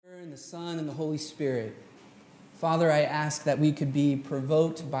and the Son, and the Holy Spirit. Father, I ask that we could be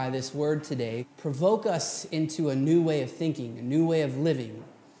provoked by this word today. Provoke us into a new way of thinking, a new way of living.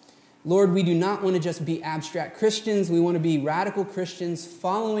 Lord, we do not want to just be abstract Christians. We want to be radical Christians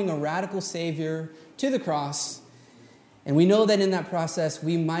following a radical Savior to the cross. And we know that in that process,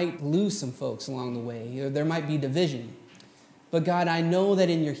 we might lose some folks along the way. Or there might be division. But God, I know that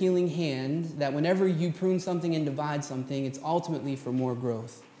in your healing hand, that whenever you prune something and divide something, it's ultimately for more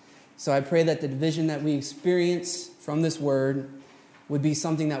growth. So I pray that the division that we experience from this word would be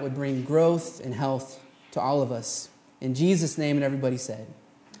something that would bring growth and health to all of us. In Jesus' name, and everybody said,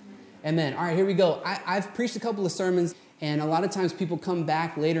 amen. All right, here we go. I've preached a couple of sermons, and a lot of times people come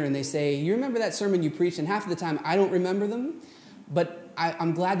back later and they say, you remember that sermon you preached? And half of the time, I don't remember them, but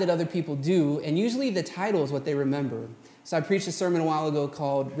I'm glad that other people do. And usually the title is what they remember. So I preached a sermon a while ago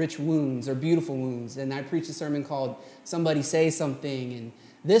called Rich Wounds or Beautiful Wounds. And I preached a sermon called Somebody Say Something. And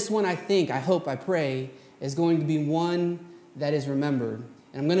this one, I think, I hope, I pray, is going to be one that is remembered.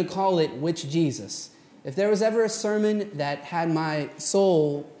 And I'm going to call it Which Jesus? If there was ever a sermon that had my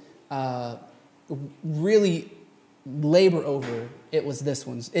soul really labor over, it was this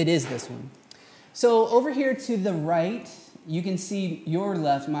one. It is this one. So over here to the right, you can see your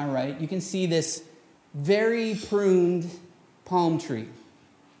left, my right. You can see this very pruned palm tree.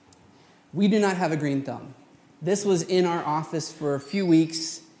 We do not have a green thumb. This was in our office for a few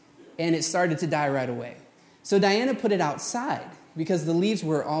weeks, and it started to die right away. So Diana put it outside because the leaves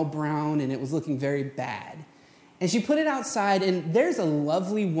were all brown and it was looking very bad. And she put it outside, and there's a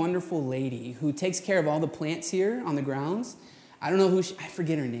lovely, wonderful lady who takes care of all the plants here on the grounds. I don't know who I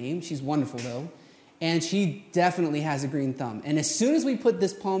forget her name. She's wonderful, though. And she definitely has a green thumb. And as soon as we put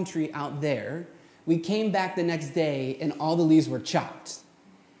this palm tree out there, we came back the next day, and all the leaves were chopped.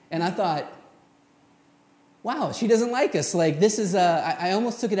 And I thought, wow, she doesn't like us. Like, this is I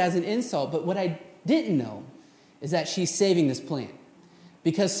almost took it as an insult. But what I didn't know is that she's saving this plant.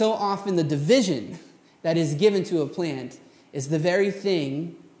 Because so often the division that is given to a plant is the very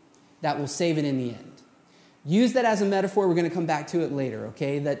thing that will save it in the end. Use that as a metaphor. We're going to come back to it later,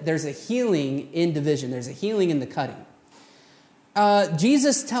 okay? That there's a healing in division. There's a healing in the cutting.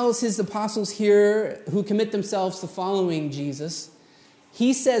 Jesus tells his apostles here who commit themselves to following Jesus,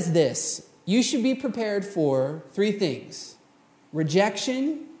 he says this: you should be prepared for three things: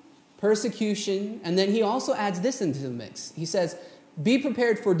 rejection, persecution, and then he also adds this into the mix. He says, be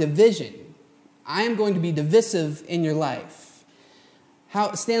prepared for division. I am going to be divisive in your life.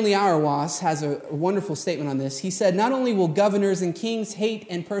 Stanley Auerbach has a wonderful statement on this. He said, not only will governors and kings hate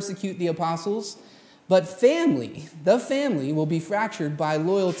and persecute the apostles, but the family will be fractured by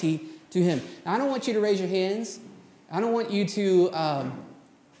loyalty to him. Now, I don't want you to raise your hands. I don't want you to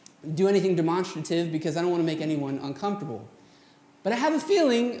do anything demonstrative because I don't want to make anyone uncomfortable. But I have a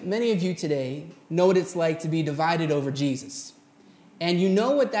feeling many of you today know what it's like to be divided over Jesus. And you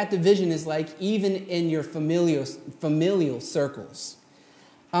know what that division is like even in your familial circles.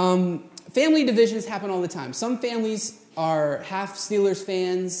 Family divisions happen all the time. Some families are half Steelers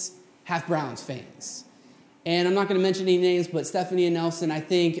fans, half Browns fans. And I'm not going to mention any names, but Stephanie and Nelson, I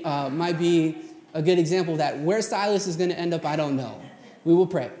think, might be a good example of that. Where Silas is going to end up, I don't know. We will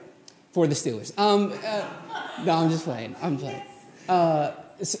pray for the Steelers. No, I'm just playing. I'm playing.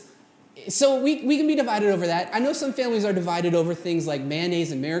 So we can be divided over that. I know some families are divided over things like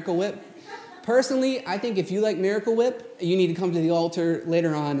mayonnaise and Miracle Whip. Personally, I think if you like Miracle Whip, you need to come to the altar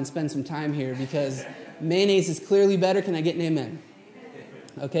later on and spend some time here because mayonnaise is clearly better. Can I get an amen?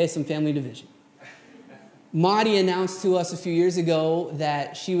 Okay, some family division. Maudie announced to us a few years ago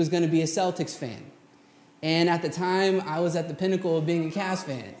that she was going to be a Celtics fan. And at the time, I was at the pinnacle of being a Cavs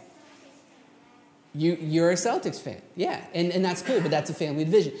fan. You're a Celtics fan, yeah, and that's cool, but that's a family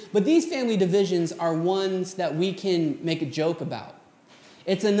division. But these family divisions are ones that we can make a joke about.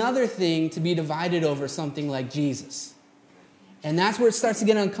 It's another thing to be divided over something like Jesus. And that's where it starts to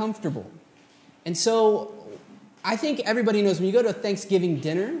get uncomfortable. And so I think everybody knows when you go to a Thanksgiving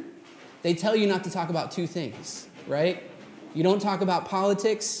dinner, they tell you not to talk about two things, right? You don't talk about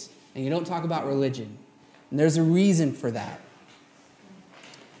politics and you don't talk about religion. And there's a reason for that.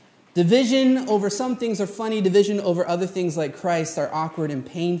 Division over some things are funny. Division over other things like Christ are awkward and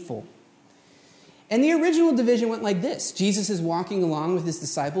painful. And the original division went like this. Jesus is walking along with his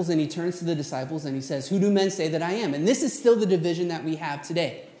disciples, and he turns to the disciples and he says, who do men say that I am? And this is still the division that we have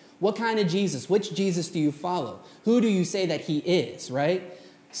today. What kind of Jesus? Which Jesus do you follow? Who do you say that he is, right?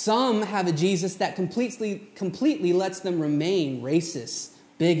 Some have a Jesus that completely lets them remain racist,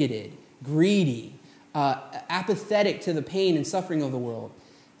 bigoted, greedy, apathetic to the pain and suffering of the world.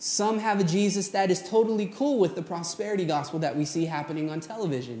 Some have a Jesus that is totally cool with the prosperity gospel that we see happening on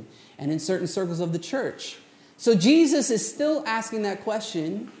television and in certain circles of the church. So Jesus is still asking that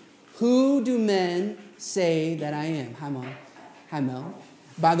question, who do men say that I am? Hi, Mom. Hi, Mel.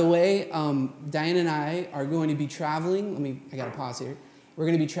 By the way, Diane and I are going to be traveling. I got to pause here. We're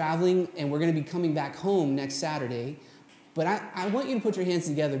going to be traveling, and we're going to be coming back home next Saturday. But I want you to put your hands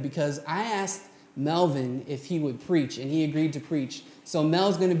together because I asked Melvin if he would preach, and he agreed to preach. So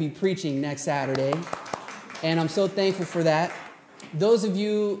Mel's going to be preaching next Saturday, and I'm so thankful for that. Those of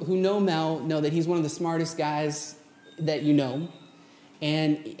you who know Mel know that he's one of the smartest guys that you know,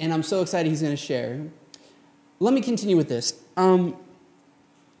 and I'm so excited he's going to share. Let me continue with this.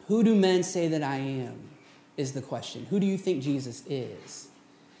 Who do men say that I am is the question. Who do you think Jesus is?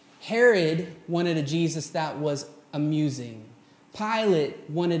 Herod wanted a Jesus that was amusing. Pilate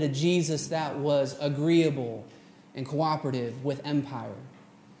wanted a Jesus that was agreeable and cooperative with empire.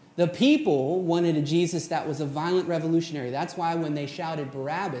 The people wanted a Jesus that was a violent revolutionary. That's why when they shouted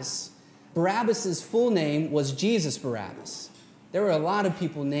Barabbas, Barabbas' full name was Jesus Barabbas. There were a lot of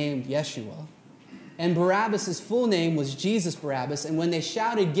people named Yeshua. And Barabbas' full name was Jesus Barabbas. And when they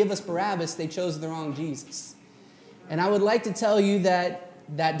shouted, give us Barabbas, they chose the wrong Jesus. And I would like to tell you that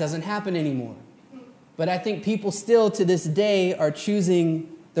that doesn't happen anymore. But I think people still to this day are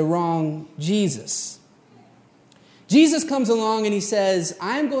choosing the wrong Jesus. Jesus comes along and he says,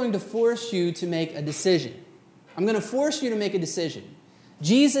 I'm going to force you to make a decision. I'm going to force you to make a decision.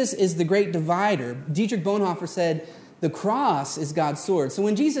 Jesus is the great divider. Dietrich Bonhoeffer said, the cross is God's sword. So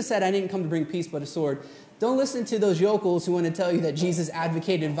when Jesus said, I didn't come to bring peace but a sword, don't listen to those yokels who want to tell you that Jesus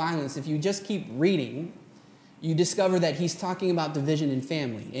advocated violence. If you just keep reading, you discover that he's talking about division in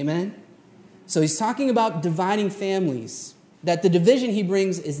family. Amen? So he's talking about dividing families, that the division he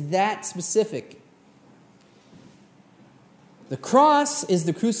brings is that specific. The cross is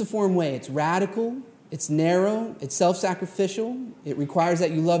the cruciform way. It's radical, it's narrow, it's self-sacrificial. It requires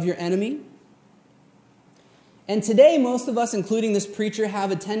that you love your enemy. And today, most of us, including this preacher,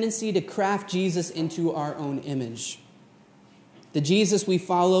 have a tendency to craft Jesus into our own image. The Jesus we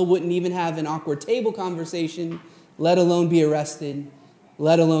follow wouldn't even have an awkward table conversation, let alone be arrested,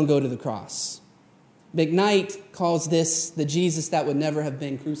 let alone go to the cross. McKnight calls this the Jesus that would never have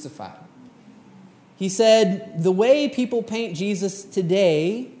been crucified. He said, the way people paint Jesus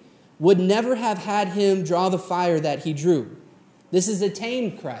today would never have had him draw the fire that he drew. This is a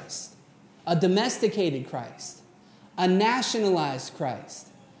tamed Christ, a domesticated Christ, a nationalized Christ,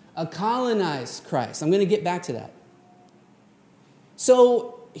 a colonized Christ. I'm going to get back to that.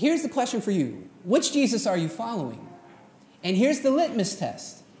 So here's the question for you. Which Jesus are you following? And here's the litmus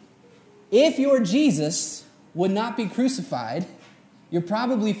test. If your Jesus would not be crucified, you're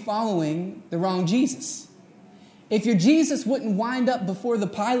probably following the wrong Jesus. If your Jesus wouldn't wind up before the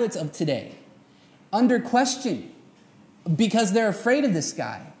Pilates of today, under question, because they're afraid of this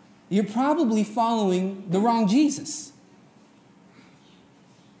guy, you're probably following the wrong Jesus.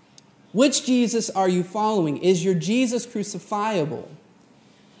 Which Jesus are you following? Is your Jesus crucifiable?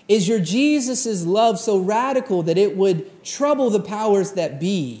 Is your Jesus' love so radical that it would trouble the powers that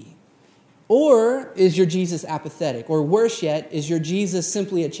be? Or is your Jesus apathetic? Or worse yet, is your Jesus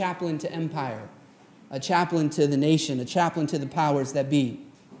simply a chaplain to empire, a chaplain to the nation, a chaplain to the powers that be?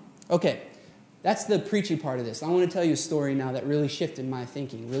 Okay, that's the preachy part of this. I want to tell you a story now that really shifted my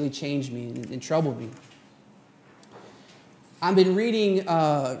thinking, really changed me and troubled me. I've been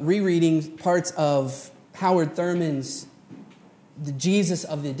rereading parts of Howard Thurman's The Jesus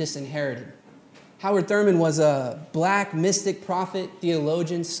of the Disinherited. Howard Thurman was a black mystic, prophet,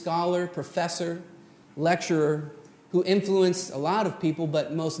 theologian, scholar, professor, lecturer who influenced a lot of people,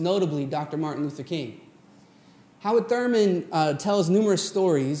 but most notably Dr. Martin Luther King. Howard Thurman tells numerous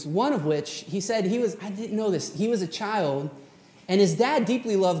stories, one of which he said I didn't know this, he was a child, and his dad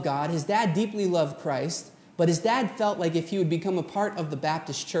deeply loved God, his dad deeply loved Christ, but his dad felt like if he would become a part of the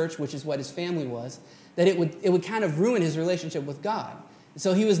Baptist church, which is what his family was, that it would kind of ruin his relationship with God.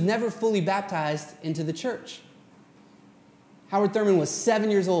 So he was never fully baptized into the church. Howard Thurman was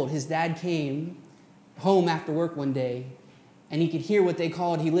 7 years old. His dad came home after work one day, and he could hear what they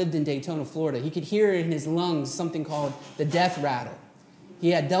called, he lived in Daytona, Florida. He could hear in his lungs something called the death rattle. He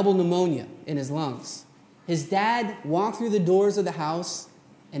had double pneumonia in his lungs. His dad walked through the doors of the house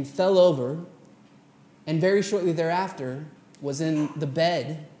and fell over, and very shortly thereafter was in the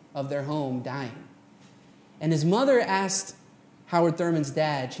bed of their home dying. And his mother asked Howard Thurman's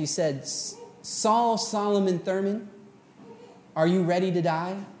dad, she said, Saul Solomon Thurman, are you ready to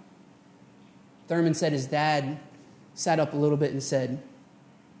die? Thurman said his dad sat up a little bit and said,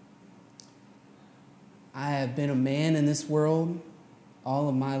 I have been a man in this world all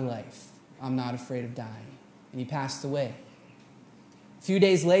of my life, I'm not afraid of dying. And he passed away. A few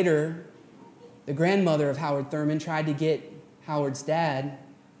days later, the grandmother of Howard Thurman tried to get Howard's dad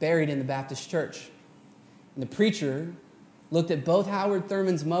buried in the Baptist church. And the preacher looked at both Howard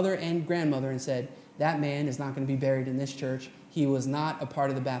Thurman's mother and grandmother and said, that man is not going to be buried in this church. He was not a part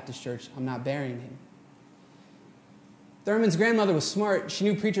of the Baptist church. I'm not burying him. Thurman's grandmother was smart. She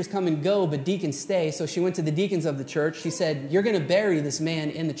knew preachers come and go, but deacons stay. So she went to the deacons of the church. She said, you're going to bury this man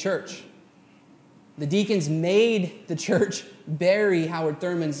in the church. The deacons made the church bury Howard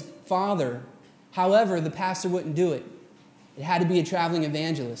Thurman's father. However, the pastor wouldn't do it. It had to be a traveling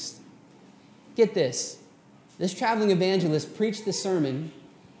evangelist. Get this. This traveling evangelist preached the sermon,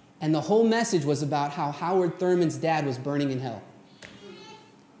 and the whole message was about how Howard Thurman's dad was burning in hell.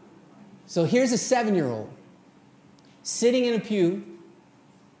 So here's a 7-year-old sitting in a pew,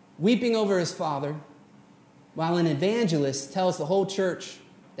 weeping over his father, while an evangelist tells the whole church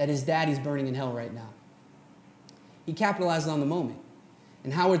that his daddy's burning in hell right now. He capitalized on the moment.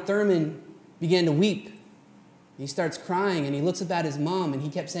 And Howard Thurman began to weep. He starts crying, and he looks up at his mom, and he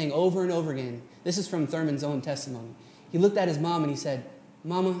kept saying over and over again, this is from Thurman's own testimony. He looked at his mom, and he said,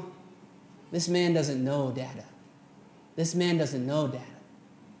 Mama, this man doesn't know Dada. This man doesn't know Dada.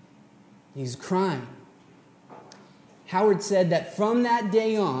 He's crying. Howard said that from that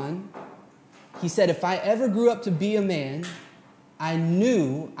day on, he said, if I ever grew up to be a man, I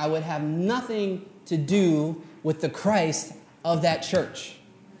knew I would have nothing to do with the Christ of that church.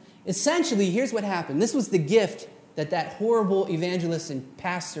 Essentially, here's what happened. This was the gift that horrible evangelist and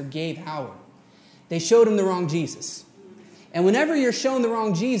pastor gave Howard. They showed him the wrong Jesus. And whenever you're shown the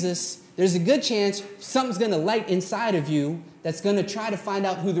wrong Jesus, there's a good chance something's going to light inside of you that's going to try to find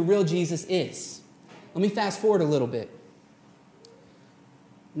out who the real Jesus is. Let me fast forward a little bit.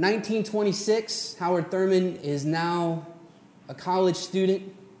 1926, Howard Thurman is now a college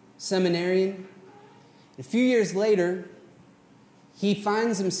student, seminarian. A few years later, he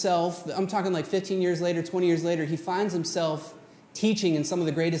finds himself, I'm talking like 15 years later, 20 years later, he finds himself teaching in some of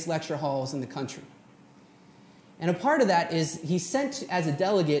the greatest lecture halls in the country. And a part of that is he's sent as a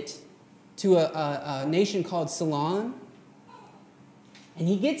delegate to a nation called Ceylon. And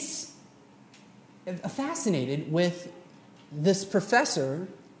he gets fascinated with this professor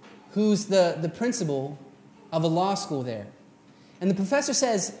who's the principal of a law school there. And the professor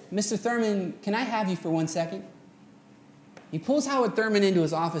says, Mr. Thurman, can I have you for 1 second? He pulls Howard Thurman into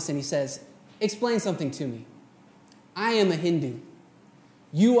his office and he says, explain something to me. I am a Hindu.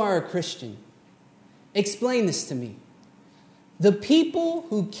 You are a Christian. Explain this to me. The people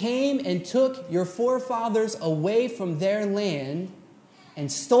who came and took your forefathers away from their land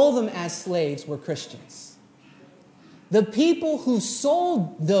and stole them as slaves were Christians. The people who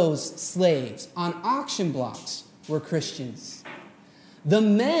sold those slaves on auction blocks were Christians. The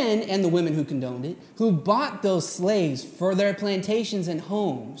men and the women who condoned it, who bought those slaves for their plantations and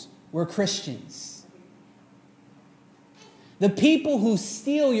homes, were Christians. The people who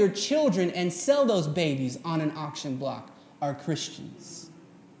steal your children and sell those babies on an auction block are Christians.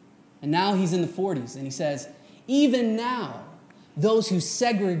 And now he's in the 40s, and he says, even now, those who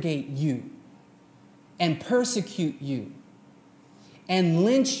segregate you and persecute you and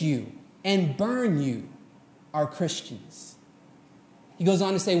lynch you and burn you are Christians. He goes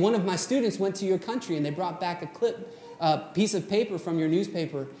on to say, one of my students went to your country and they brought back a piece of paper from your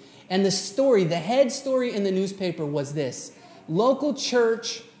newspaper. And the head story in the newspaper was this: local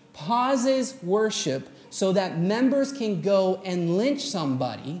church pauses worship so that members can go and lynch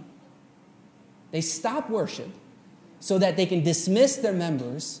somebody. They stop worship so that they can dismiss their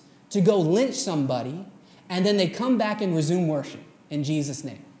members to go lynch somebody, and then they come back and resume worship in Jesus'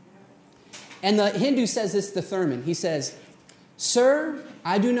 name. And the Hindu says this to Thurman. He says, Sir,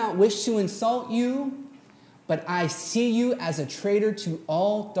 I do not wish to insult you, but I see you as a traitor to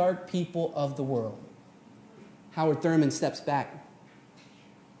all dark people of the world. Howard Thurman steps back.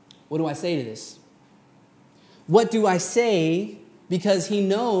 What do I say to this? What do I say? Because he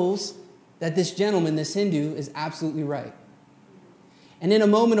knows that this gentleman, this Hindu, is absolutely right. And in a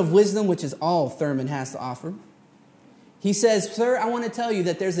moment of wisdom, which is all Thurman has to offer, he says, Sir, I want to tell you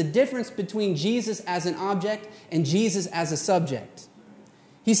that there's a difference between Jesus as an object and Jesus as a subject.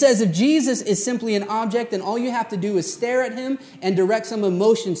 He says if Jesus is simply an object, then all you have to do is stare at him and direct some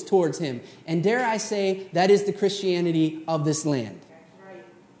emotions towards him. And dare I say, that is the Christianity of this land. Right.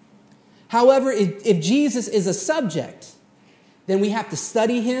 However, if Jesus is a subject, then we have to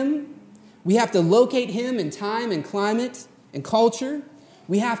study him. We have to locate him in time and climate and culture.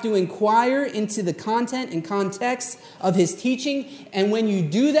 We have to inquire into the content and context of his teaching. And when you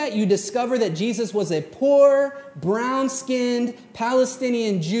do that, you discover that Jesus was a poor, brown-skinned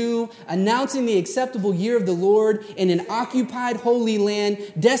Palestinian Jew announcing the acceptable year of the Lord in an occupied Holy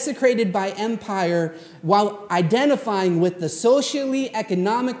Land, desecrated by empire, while identifying with the socially,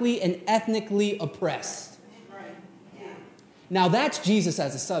 economically, and ethnically oppressed. Now that's Jesus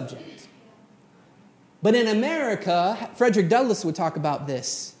as a subject. But in America, Frederick Douglass would talk about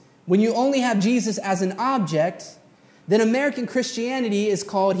this. When you only have Jesus as an object, then American Christianity is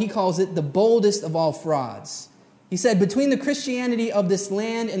called, he calls it, the boldest of all frauds. He said, between the Christianity of this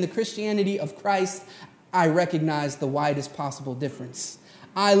land and the Christianity of Christ, I recognize the widest possible difference.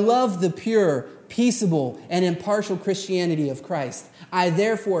 I love the pure, peaceable, and impartial Christianity of Christ. I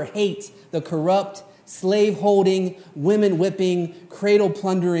therefore hate the corrupt, slave-holding, women-whipping,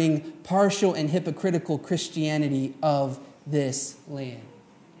 cradle-plundering, partial and hypocritical Christianity of this land.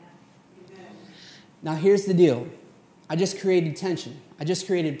 Now, here's the deal. I just created tension. I just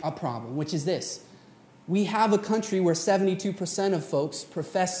created a problem, which is this. We have a country where 72% of folks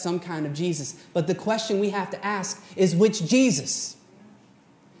profess some kind of Jesus. But the question we have to ask is, which Jesus?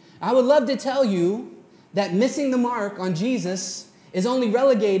 I would love to tell you that missing the mark on Jesus is only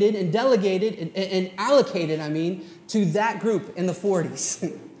relegated and delegated and allocated, to that group in the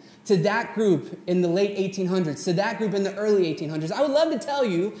 40s, to that group in the late 1800s, to that group in the early 1800s. I would love to tell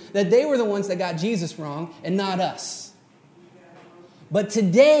you that they were the ones that got Jesus wrong and not us. But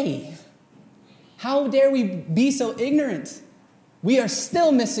today, how dare we be so ignorant? We are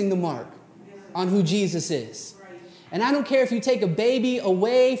still missing the mark on who Jesus is. And I don't care if you take a baby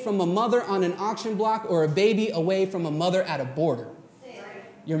away from a mother on an auction block or a baby away from a mother at a border.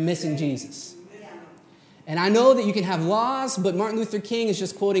 You're missing Jesus. And I know that you can have laws, but Martin Luther King is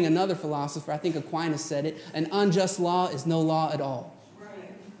just quoting another philosopher. I think Aquinas said it. An unjust law is no law at all.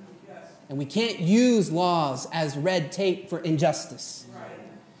 And we can't use laws as red tape for injustice.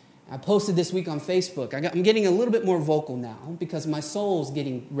 I posted this week on Facebook. I'm getting a little bit more vocal now because my soul's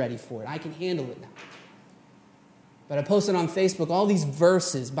getting ready for it. I can handle it now. But I posted on Facebook all these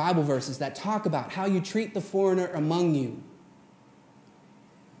verses, Bible verses, that talk about how you treat the foreigner among you.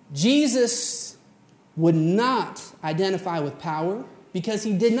 Jesus would not identify with power because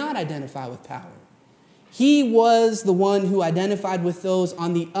he did not identify with power. He was the one who identified with those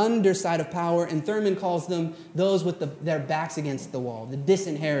on the underside of power, and Thurman calls them those with their backs against the wall, the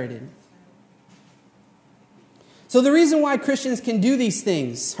disinherited. So the reason why Christians can do these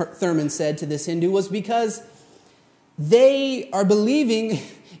things, Thurman said to this Hindu, was because they are believing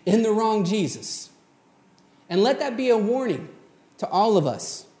in the wrong Jesus. And let that be a warning to all of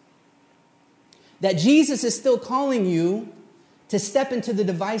us, that Jesus is still calling you to step into the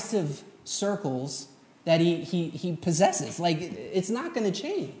divisive circles that he possesses. Like, it's not going to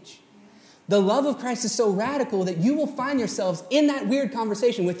change. The love of Christ is so radical that you will find yourselves in that weird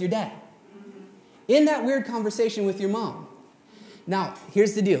conversation with your dad, in that weird conversation with your mom. Now,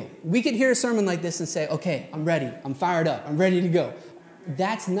 here's the deal. We could hear a sermon like this and say, okay, I'm ready. I'm fired up. I'm ready to go.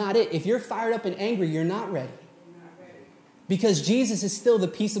 That's not it. If you're fired up and angry, you're not ready. Because Jesus is still the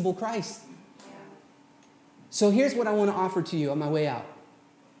peaceable Christ. So here's what I want to offer to you on my way out.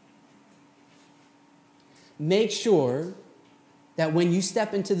 Make sure that when you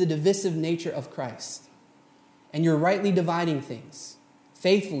step into the divisive nature of Christ and you're rightly dividing things,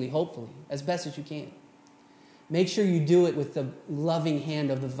 faithfully, hopefully, as best as you can, make sure you do it with the loving hand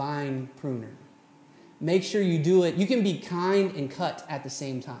of the vine pruner. Make sure you do it. You can be kind and cut at the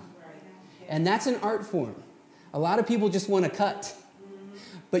same time. And that's an art form. A lot of people just want to cut.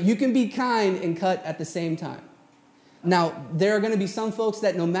 But you can be kind and cut at the same time. Now, there are going to be some folks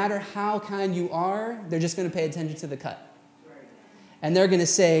that no matter how kind you are, they're just going to pay attention to the cut. And they're going to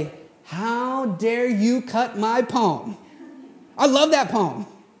say, how dare you cut my palm? I love that palm.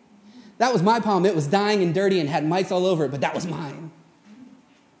 That was my palm. It was dying and dirty and had mites all over it, but that was mine.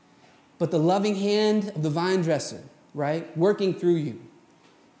 But the loving hand of the vine dresser, right, working through you,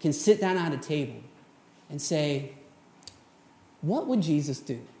 can sit down at a table and say, what would Jesus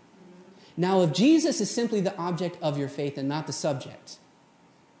do? Now, if Jesus is simply the object of your faith and not the subject,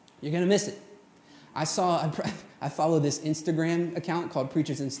 you're going to miss it. I follow this Instagram account called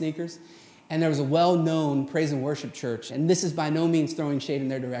Preachers and Sneakers, and there was a well-known praise and worship church, and this is by no means throwing shade in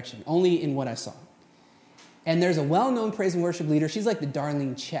their direction, only in what I saw. And there's a well-known praise and worship leader. She's like the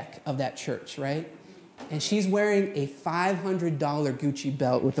Darlene Check of that church, right? And she's wearing a $500 Gucci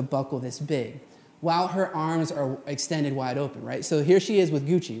belt with a buckle this big, while her arms are extended wide open, right? So here she is with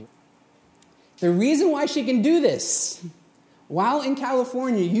Gucci. The reason why she can do this, while in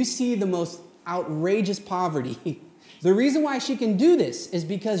California, you see the most outrageous poverty The reason why she can do this is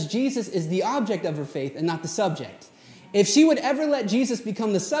because Jesus is the object of her faith and not the subject. If she would ever let Jesus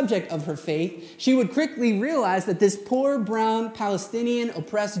become the subject of her faith, she would quickly realize that this poor, brown, Palestinian,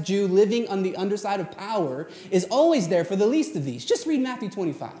 oppressed Jew living on the underside of power is always there for the least of these. Just read Matthew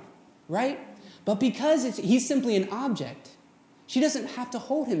 25, right? But because he's simply an object, she doesn't have to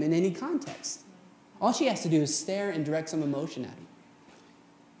hold him in any context. All she has to do is stare and direct some emotion at him.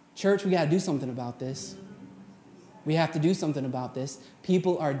 Church, we got to do something about this. We have to do something about this.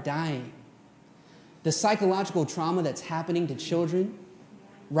 People are dying. The psychological trauma that's happening to children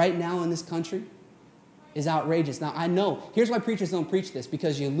right now in this country is outrageous. Now, I know, here's why preachers don't preach this,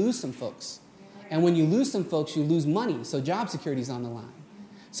 because you lose some folks. And when you lose some folks, you lose money. So job security is on the line.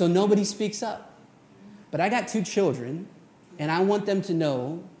 So nobody speaks up. But I got 2 children, and I want them to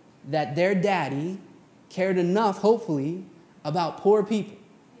know that their daddy cared enough, hopefully, about poor people,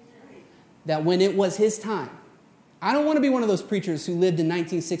 that when it was his time, I don't want to be one of those preachers who lived in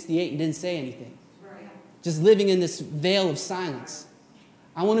 1968 and didn't say anything, just living in this veil of silence.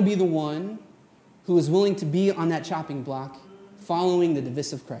 I want to be the one who is willing to be on that chopping block following the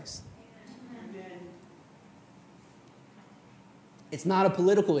divisive Christ. It's not a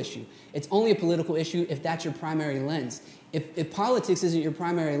political issue. It's only a political issue if that's your primary lens. If politics isn't your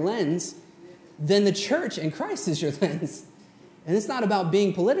primary lens, then the church and Christ is your lens. And it's not about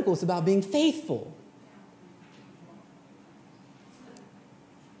being political, it's about being faithful.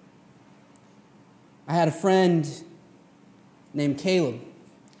 I had a friend named Caleb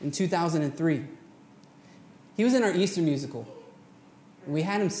in 2003. He was in our Easter musical, and we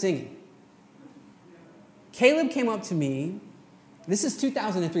had him singing. Caleb came up to me. This is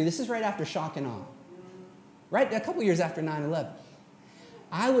 2003. This is right after shock and awe. Right? A couple years after 9/11.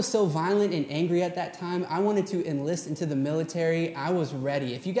 I was so violent and angry at that time. I wanted to enlist into the military. I was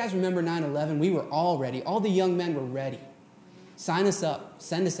ready. If you guys remember 9/11, we were all ready. All the young men were ready. Sign us up.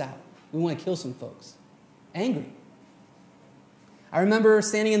 Send us out. We want to kill some folks. Angry. I remember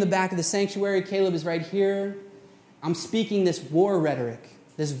standing in the back of the sanctuary. Caleb is right here. I'm speaking this war rhetoric,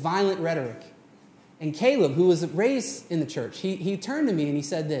 this violent rhetoric. And Caleb, who was raised in the church, he turned to me and he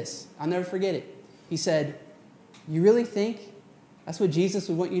said this. I'll never forget it. He said, "You really think that's what Jesus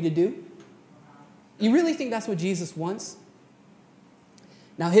would want you to do? You really think that's what Jesus wants?"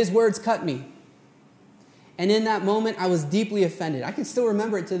 Now, his words cut me. And in that moment, I was deeply offended. I can still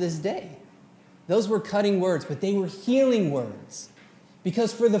remember it to this day. Those were cutting words, but they were healing words.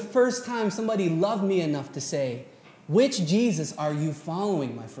 Because for the first time, somebody loved me enough to say, "Which Jesus are you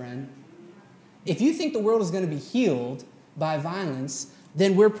following, my friend?" If you think the world is going to be healed by violence,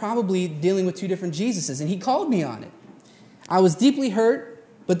 then we're probably dealing with 2 different Jesuses. And he called me on it. I was deeply hurt,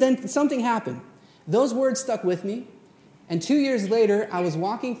 but then something happened. Those words stuck with me. And 2 years later, I was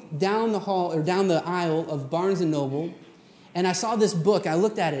walking down the hall or down the aisle of Barnes & Noble, and I saw this book. I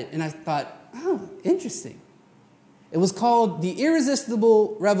looked at it, and I thought, oh, interesting. It was called The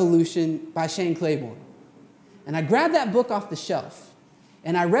Irresistible Revolution by Shane Claiborne. And I grabbed that book off the shelf,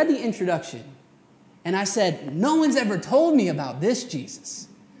 and I read the introduction, and I said, no one's ever told me about this Jesus,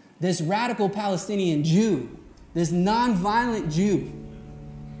 this radical Palestinian Jew, this nonviolent Jew.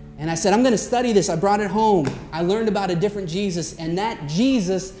 And I said, I'm going to study this. I brought it home. I learned about a different Jesus, and that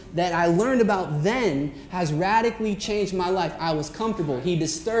Jesus that I learned about then has radically changed my life. I was comfortable. He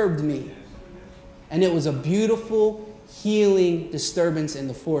disturbed me. And it was a beautiful, healing disturbance in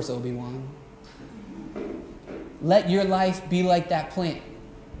the force, Obi-Wan. Let your life be like that plant.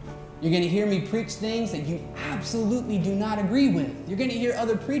 You're going to hear me preach things that you absolutely do not agree with. You're going to hear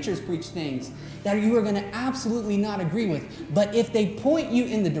other preachers preach things that you are going to absolutely not agree with. But if they point you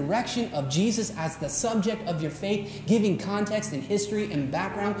in the direction of Jesus as the subject of your faith, giving context and history and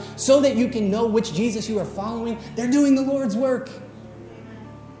background so that you can know which Jesus you are following, they're doing the Lord's work.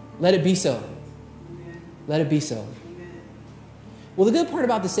 Let it be so. Let it be so. Well, the good part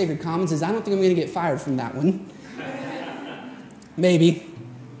about the Sacred Commons is I don't think I'm going to get fired from that one. Maybe.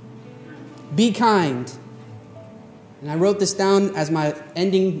 Be kind. And I wrote this down as my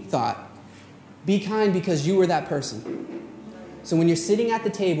ending thought. Be kind because you were that person. So when you're sitting at the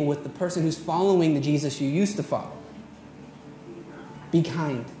table with the person who's following the Jesus you used to follow, be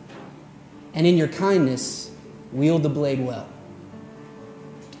kind. And in your kindness, wield the blade well.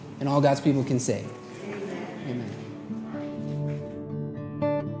 And all God's people can say, Amen.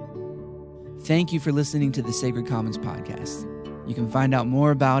 Thank you for listening to the Sacred Commons podcast. You can find out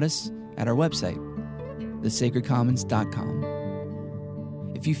more about us at our website, thesacredcommons.com.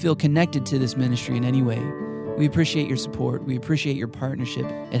 If you feel connected to this ministry in any way, we appreciate your support. We appreciate your partnership.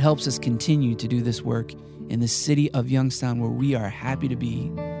 It helps us continue to do this work in the city of Youngstown, where we are happy to be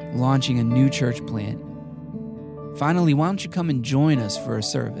launching a new church plant. Finally, why don't you come and join us for a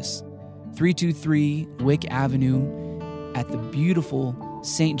service? 323 Wick Avenue at the beautiful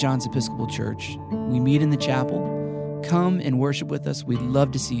St. John's Episcopal Church. We meet in the chapel. Come and worship with us. We'd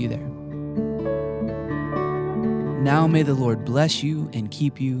love to see you there. Now may the Lord bless you and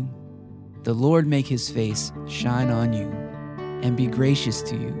keep you. The Lord make his face shine on you and be gracious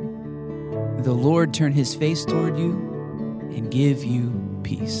to you. The Lord turn his face toward you and give you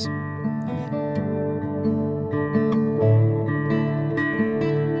peace.